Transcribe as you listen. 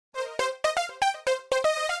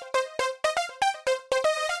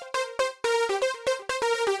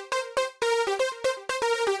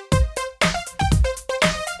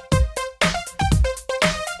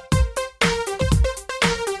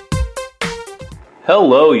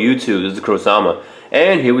Hello YouTube, this is Kurosama,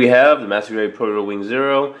 and here we have the Master Grade Proto Wing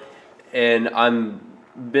Zero, and I'm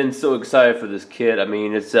been so excited for this kit. I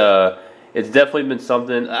mean, it's definitely been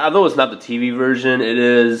something. Although it's not the TV version, it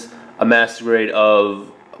is a Master Grade of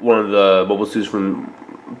one of the mobile suits from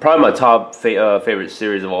probably my top favorite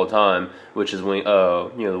series of all time, which is Wing,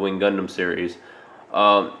 the Wing Gundam series.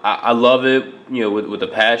 I love it, with a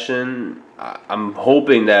passion. I'm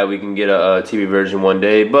hoping that we can get a TV version one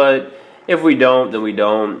day, but if we don't, then we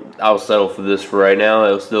don't. I'll settle for this for right now.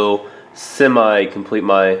 It'll still semi-complete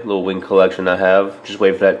my little wing collection I have. Just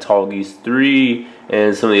wait for that Tall Geese 3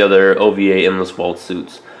 and some of the other OVA Endless Waltz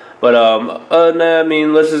suits. But other than that, I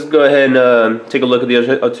mean, let's just go ahead and take a look at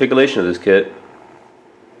the articulation of this kit.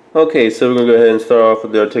 Okay, so we're going to go ahead and start off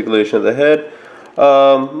with the articulation of the head.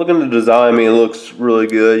 Looking at the design, I mean, it looks really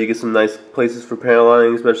good. You get some nice places for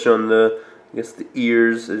paneling, especially on the, I guess, the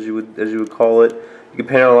ears, as you would call it. You can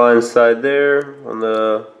panel line inside there on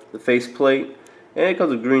the face plate, and it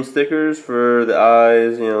comes with green stickers for the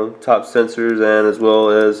eyes, top sensors, and as well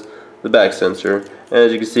as the back sensor. And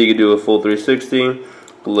as you can see, you can do a full 360. You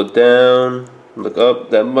can look down, look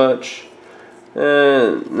up that much,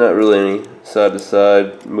 and not really any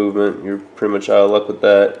side-to-side movement. You're pretty much out of luck with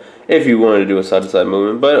that if you wanted to do a side-to-side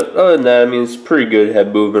movement. But other than that, I mean, it's pretty good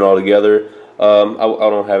head movement altogether. I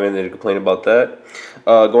don't have anything to complain about that.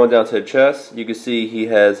 Going down to the chest, you can see he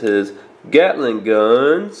has his Gatling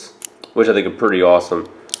guns, which I think are pretty awesome.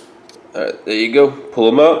 Alright, there you go.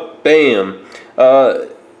 Pull them up. Bam. I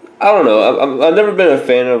don't know. I've never been a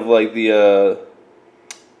fan of like the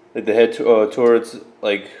head turrets,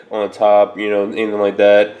 like on the top, anything like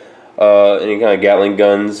that. Any kind of Gatling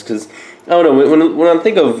guns, because I don't know. When I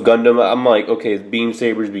think of Gundam, I'm like, okay, beam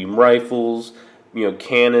sabers, beam rifles,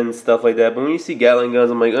 cannons, stuff like that. But when you see Gatling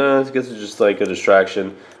guns, I'm like, I guess it's just like a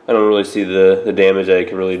distraction. I don't really see the damage that it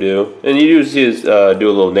can really do. And you do see it do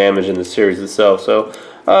a little damage in the series itself, so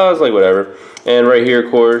it's like whatever. And right here,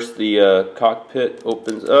 of course, the cockpit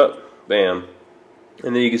opens up, bam.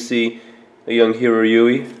 And then you can see a young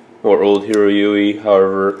Hiroyui, or old Hiroyui,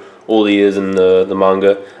 however old he is in the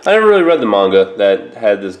manga. I never really read the manga that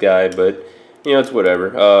had this guy, but it's whatever.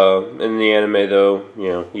 In the anime though,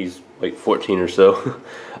 he's like 14 or so.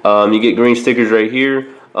 You get green stickers right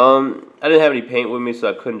here. I didn't have any paint with me, so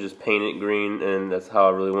I couldn't just paint it green, and that's how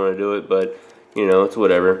I really want to do it, but it's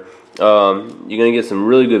whatever. You're gonna get some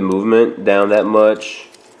really good movement down that much,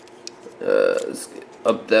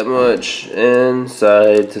 up that much, and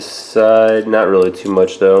side to side. Not really too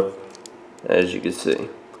much though, as you can see.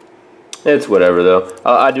 It's whatever though.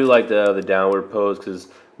 I do like the downward pose, because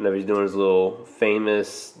whenever he's doing his little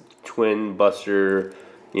famous twin buster,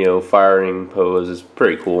 firing pose, is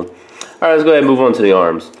pretty cool. Alright, let's go ahead and move on to the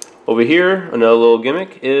arms. Over here, another little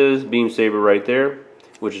gimmick is beam saber right there,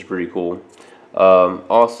 which is pretty cool.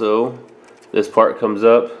 Also, this part comes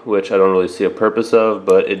up, which I don't really see a purpose of,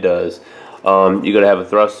 but it does. You gotta have a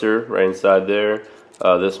thruster right inside there.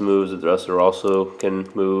 This moves. The thruster also can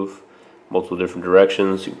move multiple different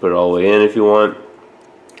directions. You can put it all the way in if you want.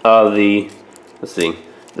 Let's see,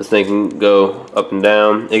 this thing can go up and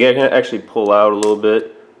down. It can actually pull out a little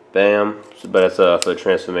bit. Bam. But that's for the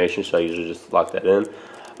transformation, so I usually just lock that in.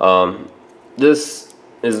 This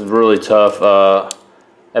is really tough.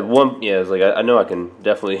 At one, it's like I know I can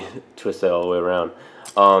definitely twist that all the way around.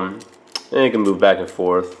 And it can move back and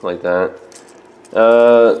forth like that.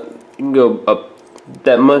 You can go up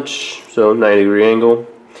that much, so 90-degree angle.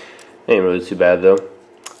 Ain't really too bad though.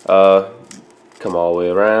 Come all the way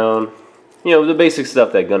around. The basic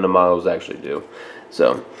stuff that Gundam models actually do.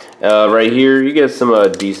 So right here, you get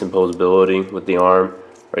some decent posability with the arm.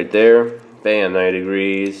 Right there, bam, 90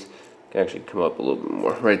 degrees. Can actually come up a little bit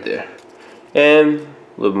more right there, and a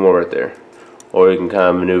little bit more right there. Or you can kind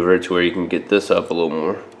of maneuver it to where you can get this up a little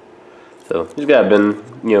more. So you just gotta been,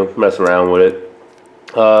 mess around with it.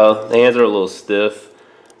 The hands are a little stiff,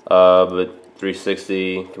 but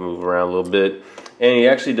 360 can move around a little bit. And he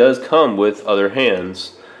actually does come with other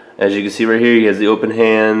hands. As you can see right here, he has the open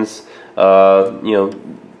hands,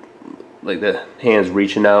 like the hands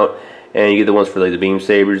reaching out, and you get the ones for like the beam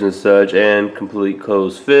sabers and such, and complete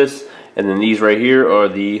closed fists. And then these right here are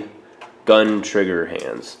the gun trigger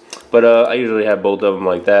hands. But I usually have both of them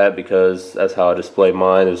like that, because that's how I display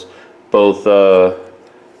mine, is both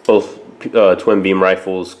twin beam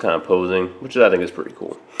rifles kind of posing, which I think is pretty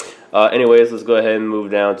cool. Anyways, let's go ahead and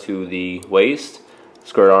move down to the waist.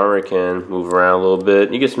 Skirt armor can move around a little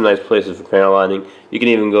bit. You get some nice places for panel lining. You can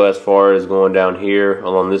even go as far as going down here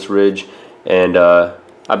along this ridge, and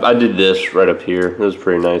I did this right up here. It was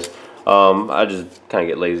pretty nice. I just kind of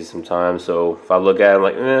get lazy sometimes, so if I look at it, I'm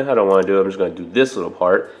like, I don't want to do it. I'm just going to do this little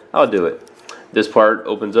part. I'll do it. This part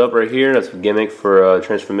opens up right here. That's a gimmick for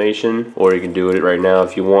transformation, or you can do it right now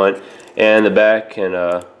if you want. And the back can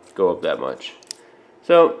go up that much.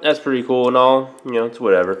 So that's pretty cool and all. You know, it's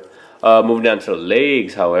whatever. Moving down to the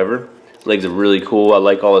legs, however. Legs are really cool. I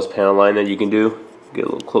like all this panel line that you can do. Get a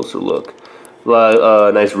little closer look. A lot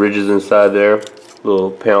of nice ridges inside there.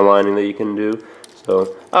 Little panel lining that you can do.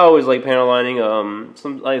 So I always like panel lining.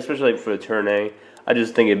 Especially for the turn A. I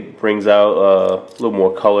just think it brings out a little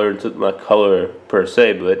more color, not color per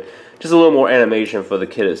se, but just a little more animation for the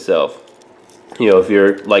kit itself. You know, if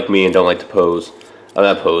you're like me and don't like to pose,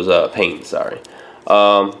 paint, sorry.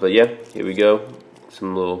 But yeah, here we go.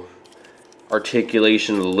 Some little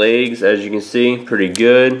articulation of the legs, as you can see, pretty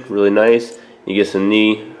good, really nice. You get some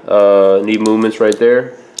knee movements right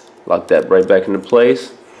there. Lock that right back into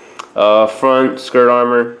place. Front skirt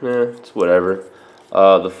armor, it's whatever.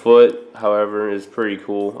 The foot, however, is pretty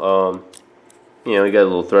cool. You know, you got a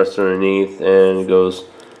little thruster underneath, and it goes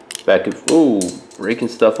back and breaking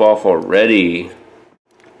stuff off already.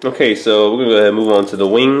 Okay, so we're gonna go ahead and move on to the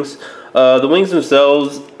wings. The wings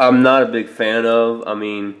themselves, I'm not a big fan of. I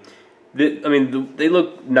mean, they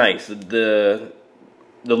look nice. The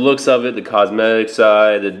looks of it, the cosmetic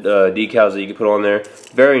side, the decals that you can put on there,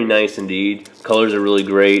 very nice indeed. Colors are really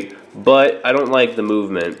great. But I don't like the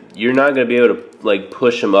movement. You're not going to be able to like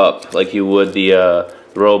push them up like you would the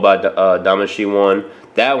robot Damashi one.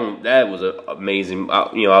 That was amazing.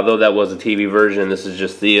 You know, although that was a TV version, this is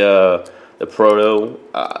just the Proto.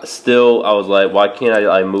 Still, I was like, why can't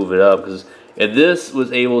I move it up? Because if this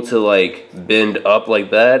was able to like bend up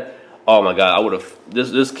like that, oh my god, I would have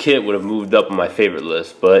this kit would have moved up on my favorite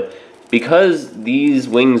list. But because these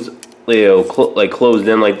wings, you know, like closed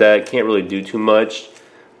in like that, can't really do too much.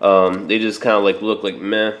 They just kind of like look like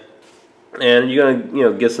meh, and you're gonna, you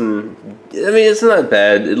know, get some. I mean, it's not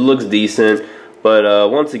bad. It looks decent, but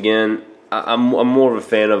once again, I'm more of a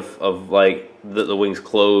fan of like the wings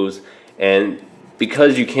closed, and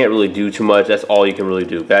because you can't really do too much, that's all you can really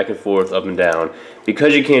do, back and forth, up and down.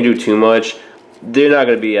 Because you can't do too much, they're not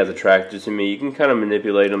gonna be as attractive to me. You can kind of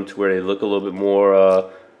manipulate them to where they look a little bit more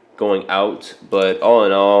going out, but all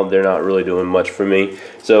in all, they're not really doing much for me.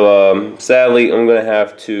 So sadly, I'm gonna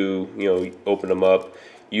have to, you know, open them up.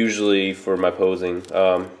 Usually for my posing,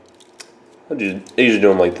 I usually do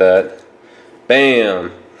them like that.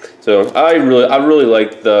 Bam. So I really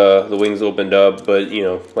like the wings opened up, but you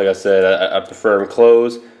know, like I said, I prefer them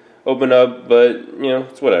closed, open up, but you know,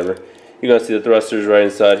 it's whatever. You're gonna see the thrusters right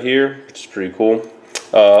inside here, which is pretty cool.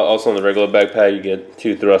 Also on the regular backpack, you get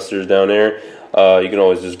 2 thrusters down there. You can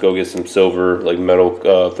always just go get some silver, like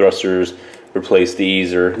metal thrusters, replace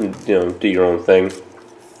these, or you know, do your own thing.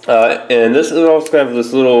 And this is also kind of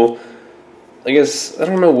this little, I guess, I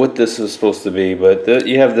don't know what this is supposed to be, but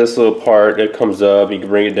you have this little part that comes up, you can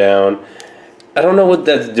bring it down. I don't know what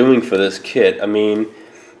that's doing for this kit. I mean,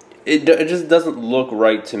 it just doesn't look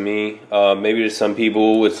right to me. Maybe to some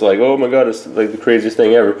people it's like, oh my god, it's like the craziest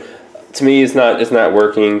thing ever. To me, it's not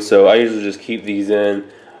working, so I usually just keep these in.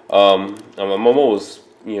 I'm almost,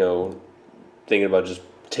 you know, thinking about just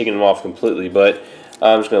taking them off completely, but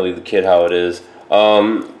I'm just gonna leave the kit how it is. I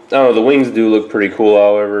don't know, the wings do look pretty cool,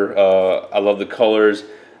 however. I love the colors.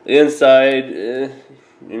 The inside,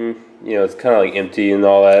 you know, it's kind of like empty and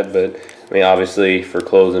all that, but I mean, obviously for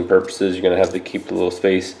closing purposes, you're gonna have to keep the little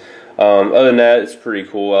space. Other than that, it's pretty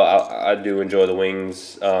cool. I do enjoy the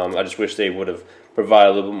wings. I just wish they would have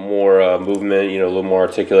provided a little bit more movement, you know, a little more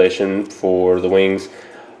articulation for the wings.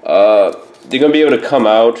 They're gonna be able to come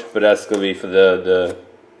out, but that's gonna be for the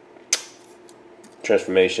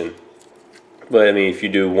transformation. But I mean, if you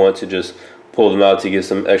do want to just pull them out to get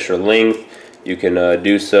some extra length, you can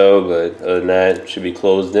do so. But other than that, it should be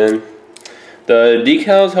closed in. The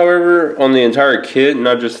decals, however, on the entire kit,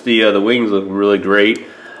 not just the wings, look really great.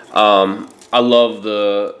 I love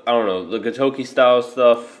the Gatoki style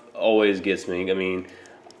stuff. Always gets me. I mean,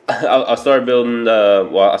 I started building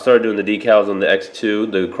I started doing the decals on the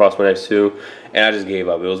X2, the Crosswind X2, and I just gave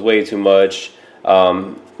up. It was way too much.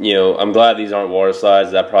 You know, I'm glad these aren't water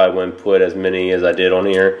slides. I probably wouldn't put as many as I did on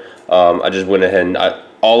here. I just went ahead and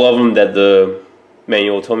all of them that the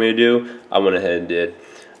manual told me to do, I went ahead and did.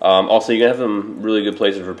 Also, you can have some really good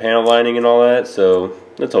places for panel lining and all that, so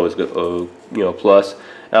that's always good. You know, plus.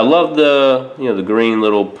 And I love the the green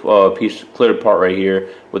little piece clear part right here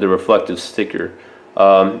with the reflective sticker.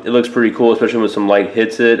 It looks pretty cool, especially when some light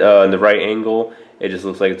hits it in the right angle. It just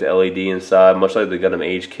looks like it's a LED inside, much like the Gundam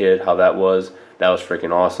Age kit, how that was. That was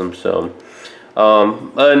freaking awesome. So,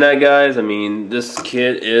 other than that, guys, I mean, this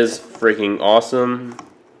kit is freaking awesome,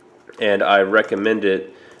 and I recommend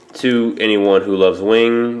it to anyone who loves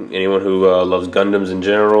Wing, anyone who loves Gundams in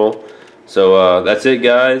general. So that's it,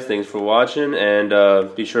 guys. Thanks for watching,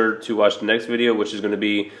 and be sure to watch the next video, which is going to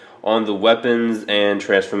be on the weapons and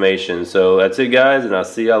transformation. So that's it, guys, and I'll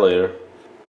see y'all later.